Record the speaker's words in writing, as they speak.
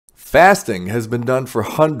Fasting has been done for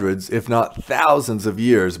hundreds, if not thousands of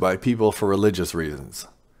years by people for religious reasons.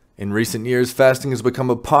 In recent years, fasting has become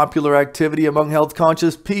a popular activity among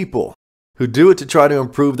health-conscious people who do it to try to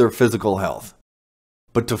improve their physical health.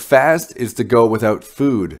 But to fast is to go without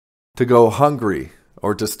food, to go hungry,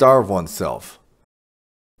 or to starve oneself.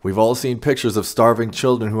 We've all seen pictures of starving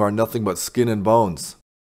children who are nothing but skin and bones.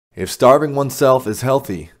 If starving oneself is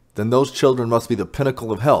healthy, then those children must be the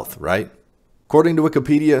pinnacle of health, right? According to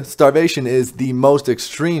Wikipedia, starvation is the most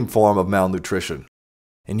extreme form of malnutrition.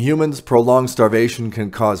 In humans, prolonged starvation can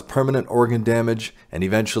cause permanent organ damage and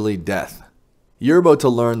eventually death. You're about to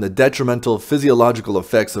learn the detrimental physiological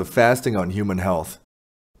effects of fasting on human health.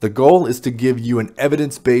 The goal is to give you an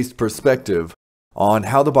evidence-based perspective on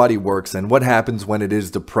how the body works and what happens when it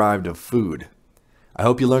is deprived of food. I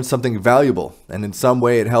hope you learned something valuable, and in some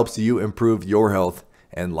way it helps you improve your health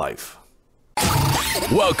and life.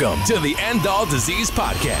 Welcome to the End All Disease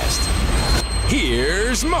Podcast.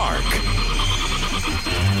 Here's Mark.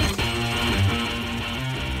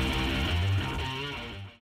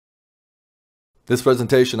 This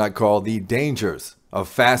presentation I call The Dangers of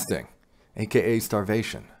Fasting, aka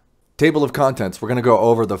Starvation. Table of contents, we're going to go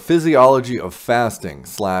over the physiology of fasting /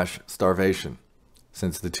 starvation,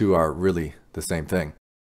 since the two are really the same thing.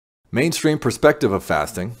 Mainstream perspective of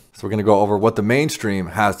fasting. So we're going to go over what the mainstream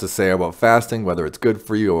has to say about fasting, whether it's good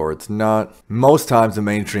for you or it's not. Most times the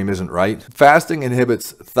mainstream isn't right. Fasting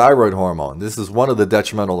inhibits thyroid hormone. This is one of the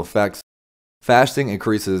detrimental effects. Fasting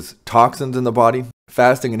increases toxins in the body.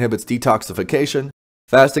 Fasting inhibits detoxification.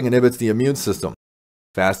 Fasting inhibits the immune system.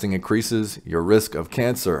 Fasting increases your risk of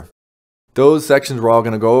cancer. Those sections we're all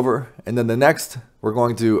going to go over. And then the next, we're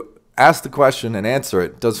going to ask the question and answer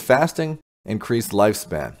it. Does fasting increase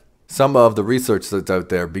lifespan? Some of the research that's out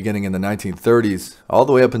there, beginning in the 1930s, all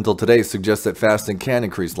the way up until today, suggests that fasting can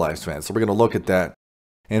increase lifespan. So we're going to look at that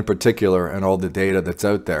in particular and all the data that's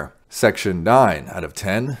out there. Section 9 out of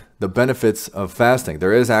 10, the benefits of fasting.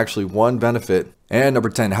 There is actually one benefit. And number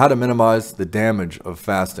 10, how to minimize the damage of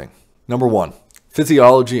fasting. Number 1,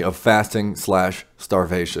 physiology of fasting /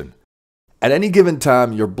 starvation. At any given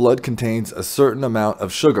time, your blood contains a certain amount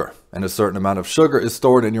of sugar, and a certain amount of sugar is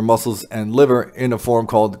stored in your muscles and liver in a form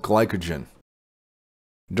called glycogen.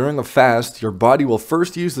 During a fast, your body will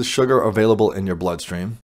first use the sugar available in your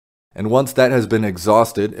bloodstream, and once that has been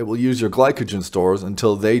exhausted, it will use your glycogen stores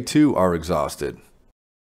until they too are exhausted.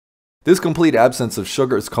 This complete absence of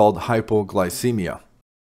sugar is called hypoglycemia.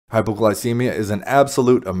 Hypoglycemia is an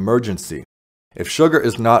absolute emergency. If sugar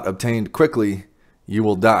is not obtained quickly, you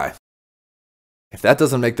will die. If that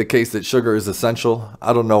doesn't make the case that sugar is essential,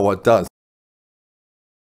 I don't know what does.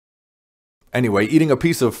 Anyway, eating a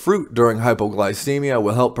piece of fruit during hypoglycemia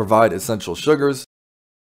will help provide essential sugars,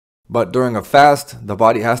 but during a fast, the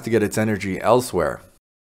body has to get its energy elsewhere.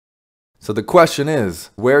 So the question is,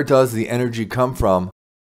 where does the energy come from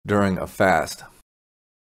during a fast?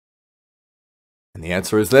 And the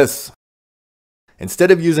answer is this.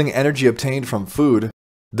 Instead of using energy obtained from food,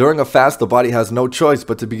 during a fast, the body has no choice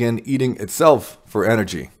but to begin eating itself for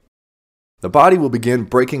energy. The body will begin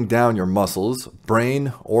breaking down your muscles,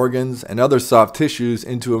 brain, organs, and other soft tissues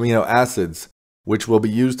into amino acids, which will be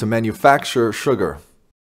used to manufacture sugar.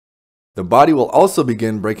 The body will also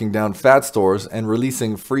begin breaking down fat stores and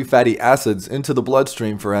releasing free fatty acids into the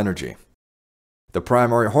bloodstream for energy. The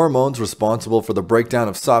primary hormones responsible for the breakdown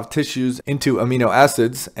of soft tissues into amino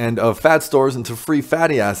acids and of fat stores into free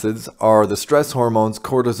fatty acids are the stress hormones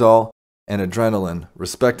cortisol and adrenaline,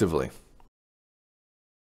 respectively.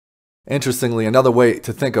 Interestingly, another way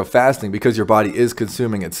to think of fasting, because your body is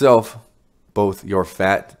consuming itself, both your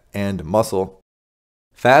fat and muscle,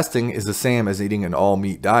 fasting is the same as eating an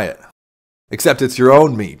all-meat diet, except it's your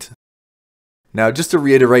own meat. Now, just to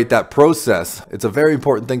reiterate that process, it's a very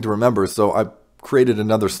important thing to remember, so I created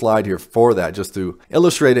another slide here for that just to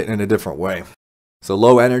illustrate it in a different way. So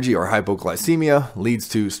low energy or hypoglycemia leads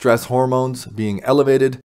to stress hormones being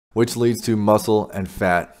elevated, which leads to muscle and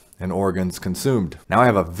fat and organs consumed. Now I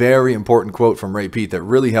have a very important quote from Ray Peat that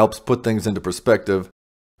really helps put things into perspective.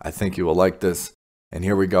 I think you will like this. And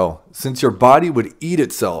here we go. Since your body would eat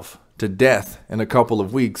itself to death in a couple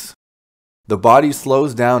of weeks, the body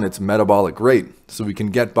slows down its metabolic rate so we can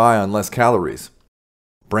get by on less calories.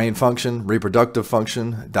 Brain function, reproductive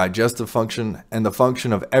function, digestive function, and the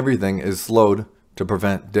function of everything is slowed to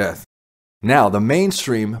prevent death. Now, the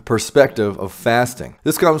mainstream perspective of fasting.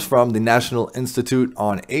 This comes from the National Institute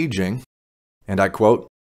on Aging, and I quote,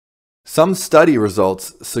 "Some study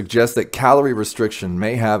results suggest that calorie restriction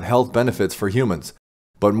may have health benefits for humans,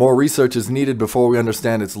 but more research is needed before we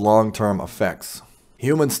understand its long-term effects.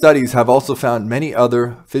 Human studies have also found many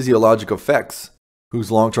other physiological effects,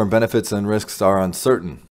 whose long-term benefits and risks are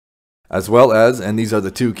uncertain. As well as, and these are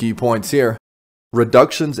the two key points here,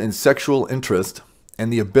 reductions in sexual interest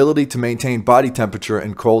and the ability to maintain body temperature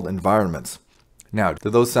in cold environments. Now, do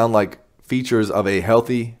those sound like features of a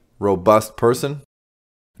healthy, robust person?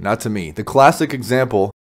 Not to me. The classic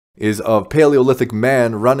example is of Paleolithic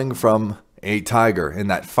man running from a tiger. In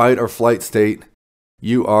that fight or flight state,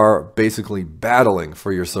 you are basically battling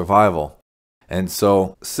for your survival. And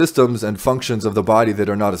so systems and functions of the body that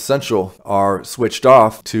are not essential are switched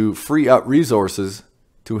off to free up resources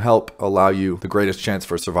to help allow you the greatest chance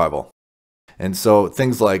for survival. And so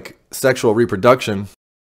things like sexual reproduction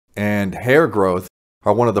and hair growth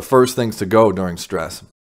are one of the first things to go during stress.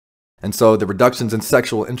 And so the reductions in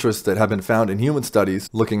sexual interest that have been found in human studies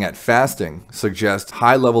looking at fasting suggest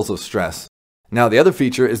high levels of stress. Now, the other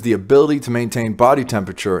feature is the ability to maintain body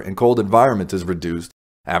temperature in cold environments is reduced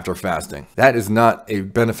after fasting. That is not a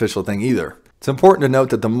beneficial thing either. It's important to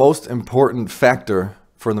note that the most important factor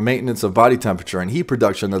for the maintenance of body temperature and heat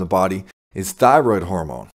production of the body is thyroid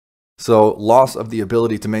hormone. So loss of the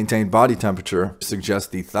ability to maintain body temperature suggests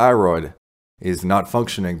the thyroid is not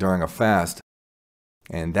functioning during a fast.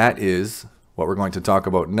 And that is what we're going to talk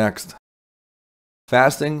about next.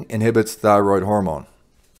 Fasting inhibits thyroid hormone.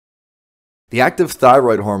 The active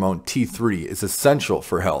thyroid hormone T3 is essential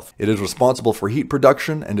for health. It is responsible for heat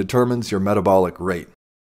production and determines your metabolic rate.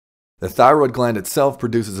 The thyroid gland itself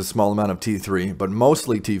produces a small amount of T3, but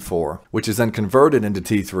mostly T4, which is then converted into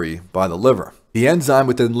T3 by the liver. The enzyme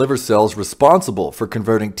within liver cells responsible for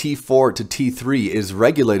converting T4 to T3 is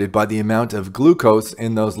regulated by the amount of glucose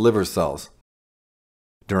in those liver cells.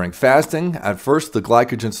 During fasting, at first the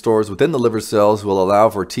glycogen stores within the liver cells will allow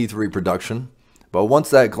for T3 production, but once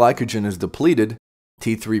that glycogen is depleted,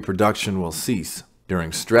 T3 production will cease.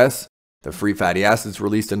 During stress, the free fatty acids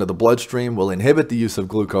released into the bloodstream will inhibit the use of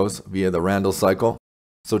glucose via the Randle cycle,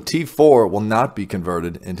 so T4 will not be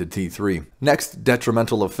converted into T3. Next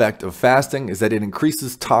detrimental effect of fasting is that it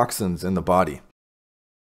increases toxins in the body.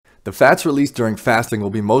 The fats released during fasting will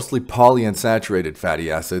be mostly polyunsaturated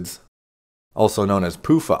fatty acids, also known as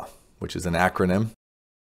PUFA, which is an acronym.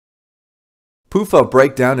 PUFA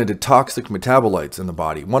break down into toxic metabolites in the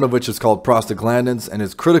body, one of which is called prostaglandins and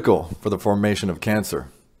is critical for the formation of cancer.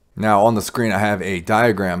 Now on the screen I have a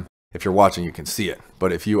diagram. If you're watching you can see it,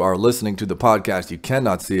 but if you are listening to the podcast you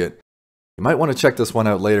cannot see it. You might want to check this one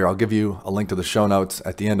out later. I'll give you a link to the show notes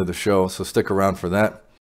at the end of the show, so stick around for that.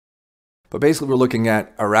 But basically we're looking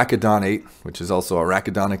at arachidonate, which is also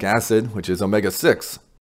arachidonic acid, which is omega-6.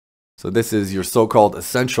 So this is your so-called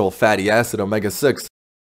essential fatty acid, omega-6.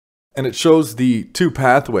 And it shows the two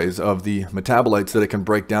pathways of the metabolites that it can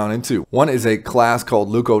break down into. One is a class called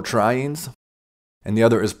leukotrienes, and the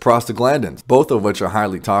other is prostaglandins, both of which are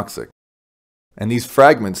highly toxic. And these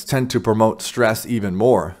fragments tend to promote stress even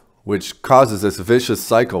more, which causes this vicious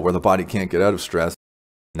cycle where the body can't get out of stress.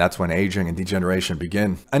 And that's when aging and degeneration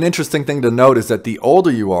begin. An interesting thing to note is that the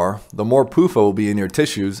older you are, the more PUFA will be in your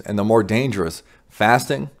tissues and the more dangerous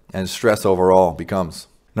fasting and stress overall becomes.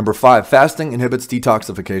 Number 5, fasting inhibits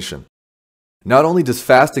detoxification. Not only does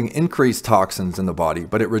fasting increase toxins in the body,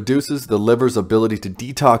 but it reduces the liver's ability to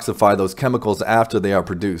detoxify those chemicals after they are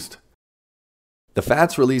produced. The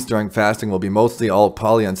fats released during fasting will be mostly all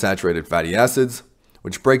polyunsaturated fatty acids,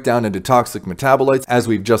 which break down into toxic metabolites as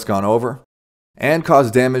we've just gone over, and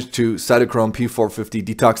cause damage to cytochrome P450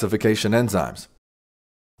 detoxification enzymes.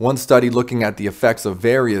 One study looking at the effects of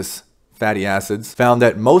various fatty acids found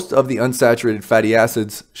that most of the unsaturated fatty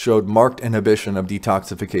acids showed marked inhibition of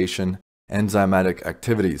detoxification enzymatic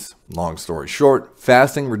activities. Long story short,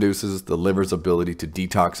 fasting reduces the liver's ability to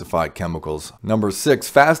detoxify chemicals. Number 6,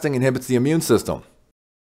 fasting inhibits the immune system.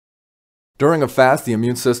 During a fast, the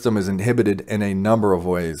immune system is inhibited in a number of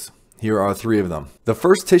ways. Here are 3 of them. The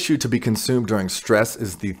first tissue to be consumed during stress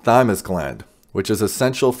is the thymus gland, which is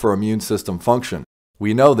essential for immune system function.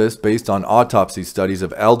 We know this based on autopsy studies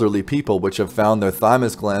of elderly people which have found their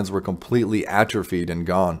thymus glands were completely atrophied and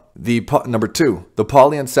gone. Number 2, the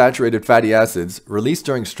polyunsaturated fatty acids released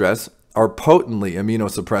during stress are potently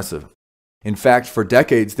immunosuppressive. In fact, for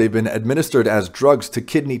decades they've been administered as drugs to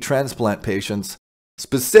kidney transplant patients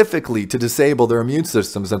specifically to disable their immune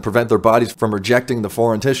systems and prevent their bodies from rejecting the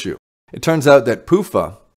foreign tissue. It turns out that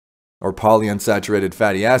PUFA, or polyunsaturated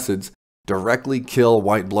fatty acids, directly kill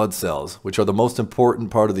white blood cells, which are the most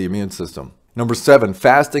important part of the immune system. Number 7,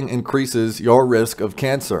 fasting increases your risk of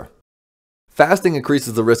cancer. Fasting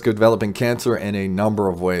increases the risk of developing cancer in a number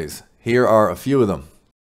of ways. Here are a few of them.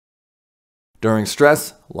 During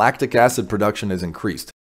stress, lactic acid production is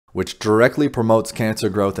increased, which directly promotes cancer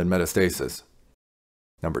growth and metastasis.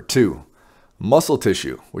 Number 2, Muscle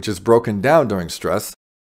tissue, which is broken down during stress,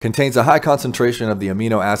 contains a high concentration of the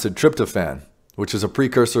amino acid tryptophan, which is a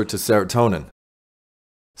precursor to serotonin.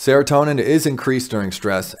 Serotonin is increased during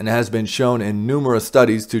stress and has been shown in numerous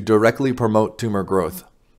studies to directly promote tumor growth.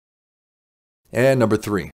 And number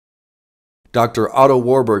 3. Dr. Otto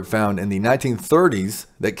Warburg found in the 1930s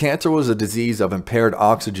that cancer was a disease of impaired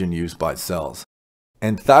oxygen use by cells,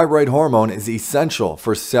 and thyroid hormone is essential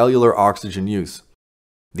for cellular oxygen use.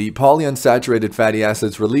 The polyunsaturated fatty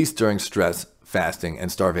acids released during stress, fasting, and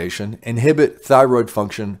starvation inhibit thyroid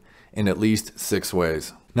function in at least 6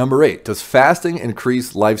 ways. Number 8, does fasting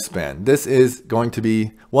increase lifespan? This is going to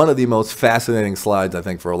be one of the most fascinating slides, I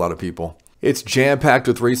think, for a lot of people. It's jam-packed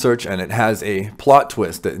with research and it has a plot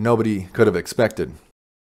twist that nobody could have expected.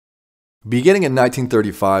 Beginning in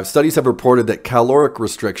 1935, studies have reported that caloric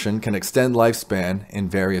restriction can extend lifespan in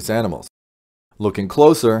various animals. Looking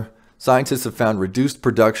closer, scientists have found reduced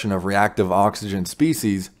production of reactive oxygen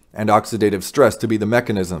species and oxidative stress to be the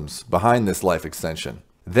mechanisms behind this life extension.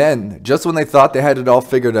 Then, just when they thought they had it all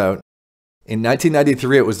figured out, in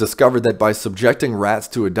 1993 it was discovered that by subjecting rats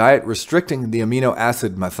to a diet restricting the amino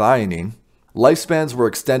acid methionine, lifespans were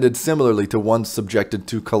extended similarly to ones subjected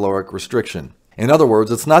to caloric restriction. In other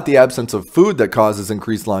words, it's not the absence of food that causes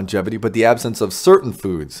increased longevity, but the absence of certain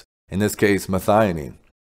foods, in this case methionine.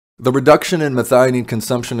 The reduction in methionine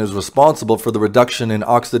consumption is responsible for the reduction in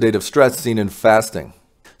oxidative stress seen in fasting.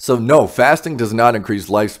 So no, fasting does not increase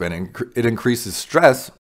lifespan. It increases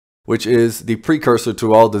stress, which is the precursor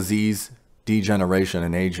to all disease, degeneration,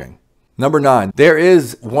 and aging. Number 9, there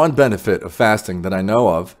is one benefit of fasting that I know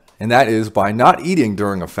of, and that is by not eating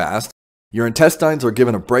during a fast, your intestines are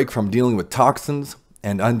given a break from dealing with toxins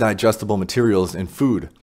and undigestible materials in food.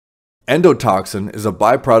 Endotoxin is a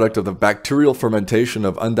byproduct of the bacterial fermentation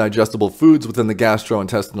of undigestible foods within the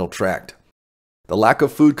gastrointestinal tract. The lack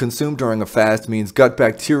of food consumed during a fast means gut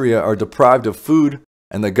bacteria are deprived of food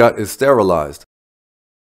and the gut is sterilized.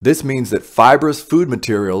 This means that fibrous food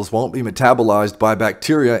materials won't be metabolized by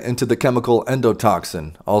bacteria into the chemical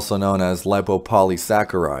endotoxin, also known as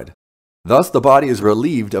lipopolysaccharide. Thus, the body is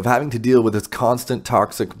relieved of having to deal with its constant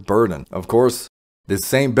toxic burden. Of course, this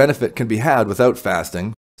same benefit can be had without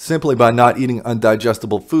fasting, simply by not eating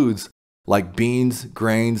undigestible foods like beans,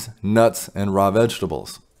 grains, nuts, and raw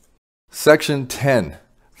vegetables. Section 10.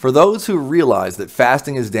 For those who realize that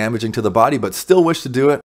fasting is damaging to the body but still wish to do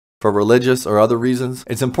it for religious or other reasons,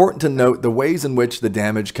 it's important to note the ways in which the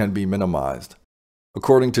damage can be minimized.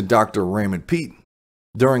 According to Dr. Raymond Peat,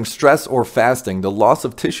 during stress or fasting, the loss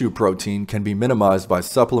of tissue protein can be minimized by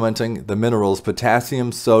supplementing the minerals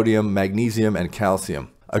potassium, sodium, magnesium, and calcium.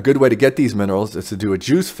 A good way to get these minerals is to do a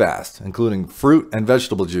juice fast, including fruit and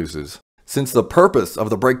vegetable juices. Since the purpose of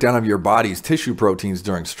the breakdown of your body's tissue proteins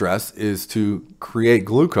during stress is to create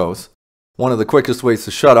glucose, one of the quickest ways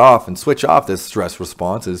to shut off and switch off this stress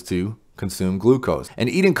response is to consume glucose. And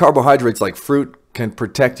eating carbohydrates like fruit can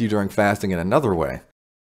protect you during fasting in another way.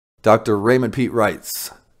 Dr. Raymond Peat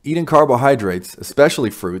writes, eating carbohydrates,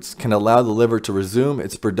 especially fruits, can allow the liver to resume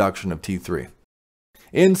its production of T3.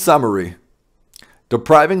 In summary,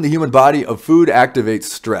 depriving the human body of food activates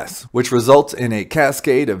stress, which results in a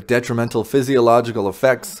cascade of detrimental physiological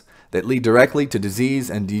effects that lead directly to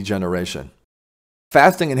disease and degeneration.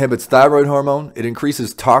 Fasting inhibits thyroid hormone, it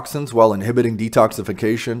increases toxins while inhibiting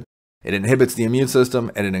detoxification, it inhibits the immune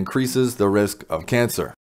system, and it increases the risk of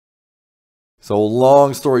cancer. So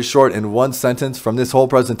long story short, in one sentence from this whole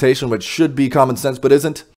presentation, which should be common sense but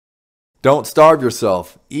isn't, don't starve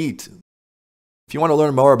yourself, eat. If you want to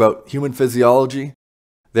learn more about human physiology,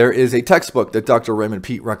 there is a textbook that Dr. Raymond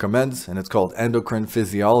Peat recommends, and it's called Endocrine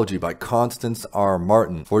Physiology by Constance R.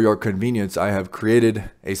 Martin. For your convenience, I have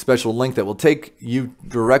created a special link that will take you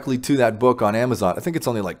directly to that book on Amazon. I think it's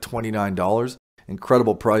only like $29.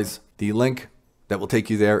 Incredible price. The link that will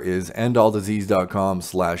take you there is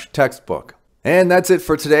EndAllDisease.com/textbook. And that's it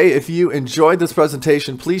for today. If you enjoyed this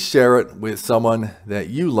presentation, please share it with someone that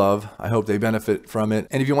you love. I hope they benefit from it.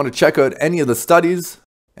 And if you want to check out any of the studies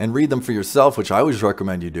and read them for yourself, which I always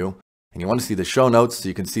recommend you do, and you want to see the show notes so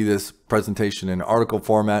you can see this presentation in article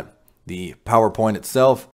format, the PowerPoint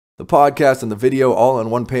itself, the podcast and the video all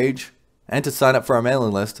on one page, and to sign up for our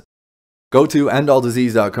mailing list, go to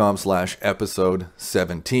EndAllDisease.com/episode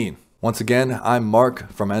 17. Once again, I'm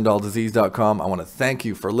Mark from EndAllDisease.com. I want to thank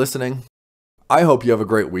you for listening. I hope you have a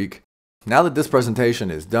great week. Now that this presentation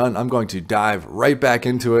is done, I'm going to dive right back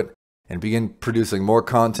into it and begin producing more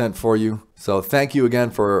content for you. So thank you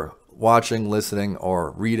again for watching, listening,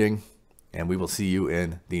 or reading, and we will see you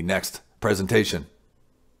in the next presentation.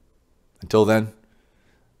 Until then,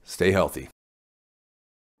 stay healthy.